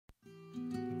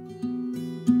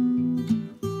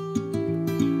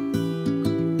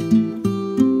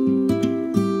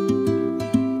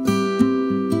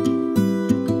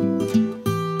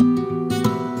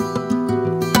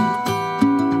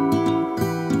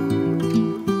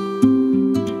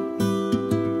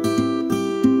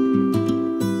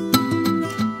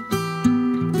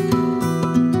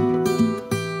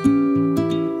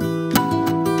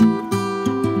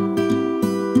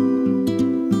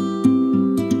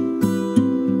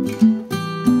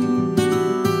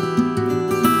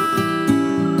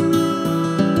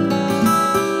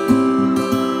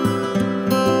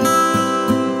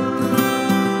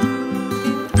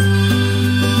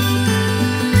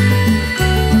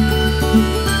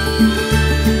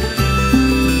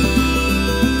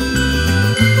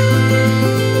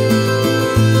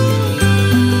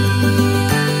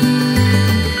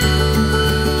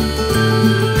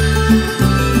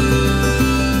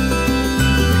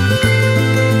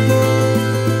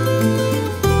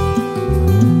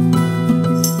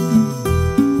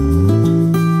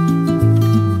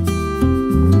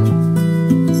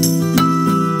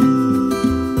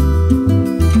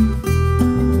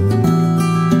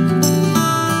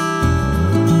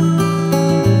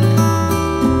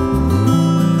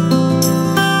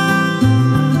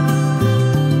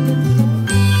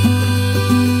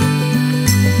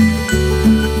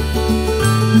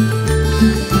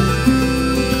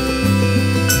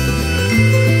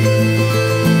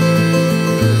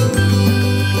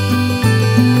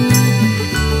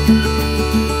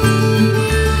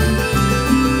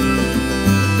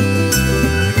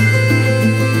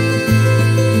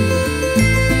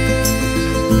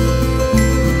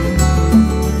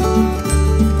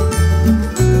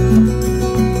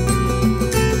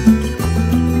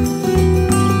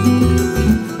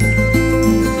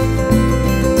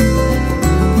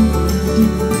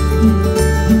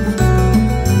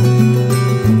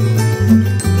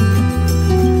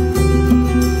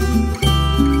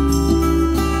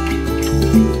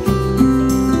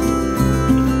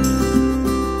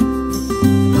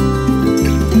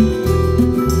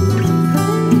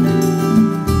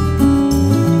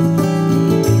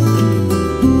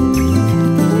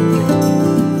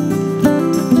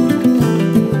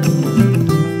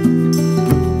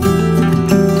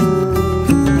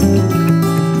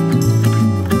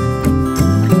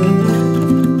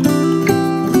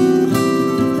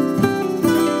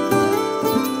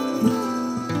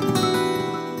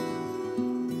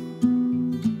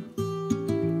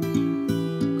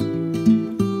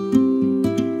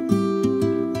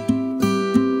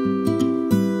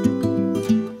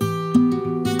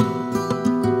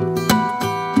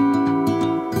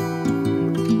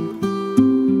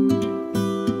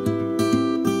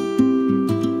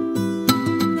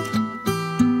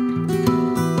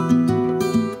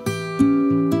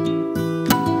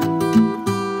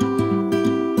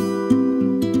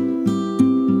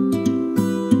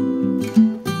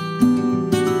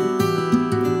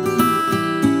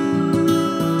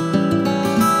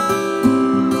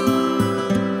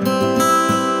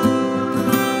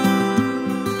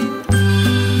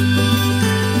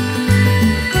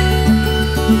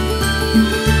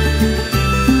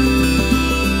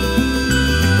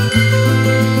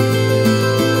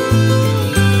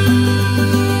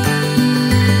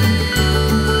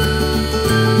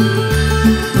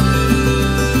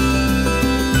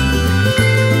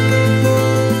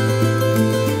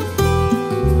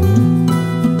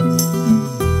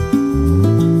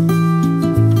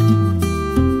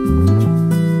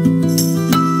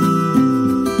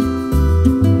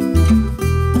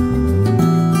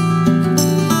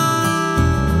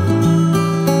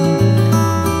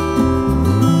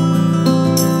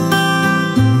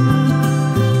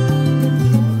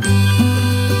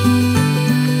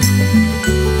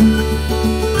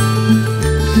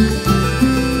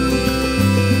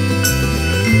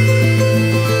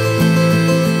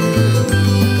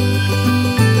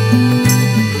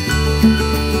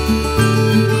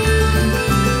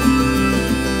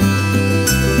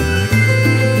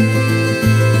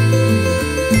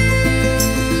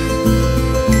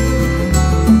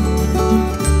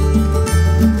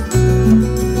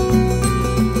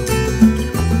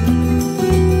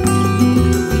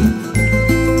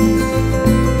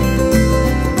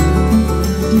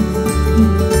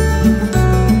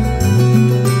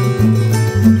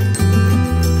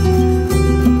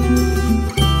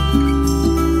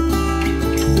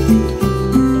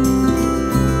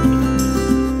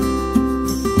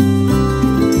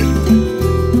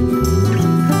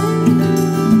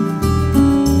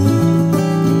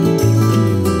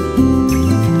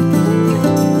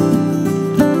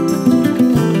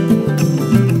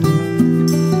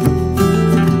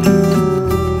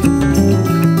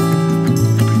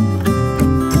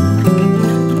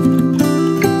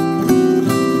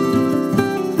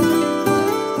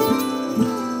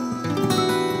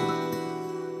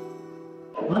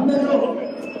అందరూ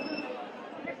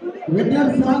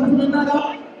winner songs విన్నారా?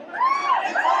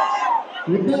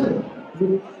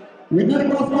 విన్నర్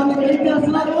కోసం వెయిట్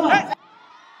చేస్తున్నారు.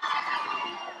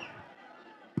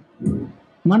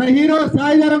 మన హీరో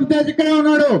సాయి ధరమ్ తేజ్ ఇక్కడే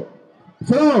ఉన్నాడు.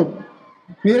 సో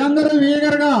మీరందరూ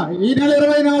ఈగర్గా ఈ నెల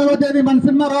 24వ తేదీ మన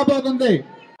సినిమా రాబోతుంది.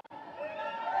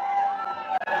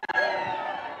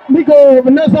 మీకు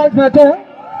విన్నర్ సాంగ్స్ నచ్చాయా?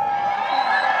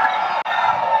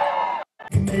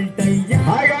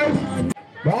 హాయ్ గైస్,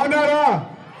 బాగున్నారా?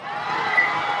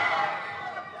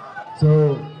 సో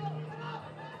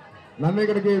నన్ను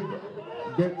ఇక్కడికి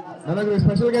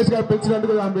స్పెషల్ గెస్ట్ గా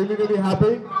పిలిచినందుకు I'm really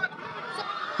happy.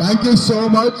 Thank you so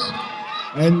much.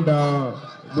 And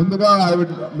ముందుగా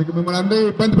మీకు మిమ్మల్ని అందరూ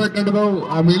ఇబ్బంది పెట్టినందుకు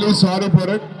I'm really sorry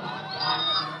for it.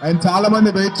 And చాలా మంది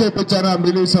వెయిట్ చేయించారు. I'm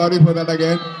really sorry for that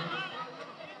again.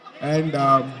 And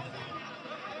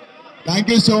thank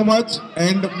you so much.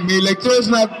 And మీ లెక్చరర్స్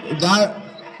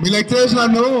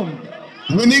నన్ను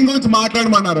విన్నింగ్ గురించి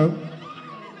మాట్లాడమన్నారు.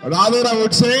 Rather I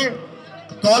would say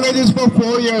college is for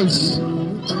 4 years.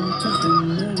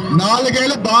 4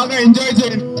 ఏళ్ళు బాగా ఎంజాయ్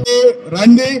చేయండి,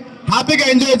 రండి, హ్యాపీగా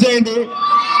ఎంజాయ్ చేయండి.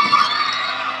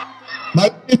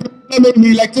 మీ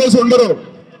లెక్చరర్స్ ఉండరు,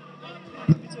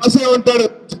 ఉంటాడు,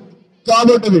 జాబ్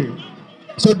ఉంటుంది.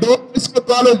 So don't miss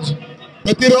college.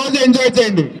 ప్రతిరోజు ఎంజాయ్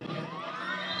చేయండి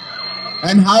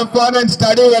and have fun and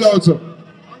study well also.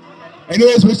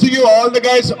 Anyways, wishing you all the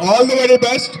guys all the very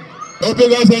best. Hope you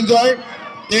guys enjoy.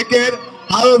 Take care.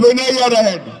 Have a winner year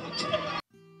ahead.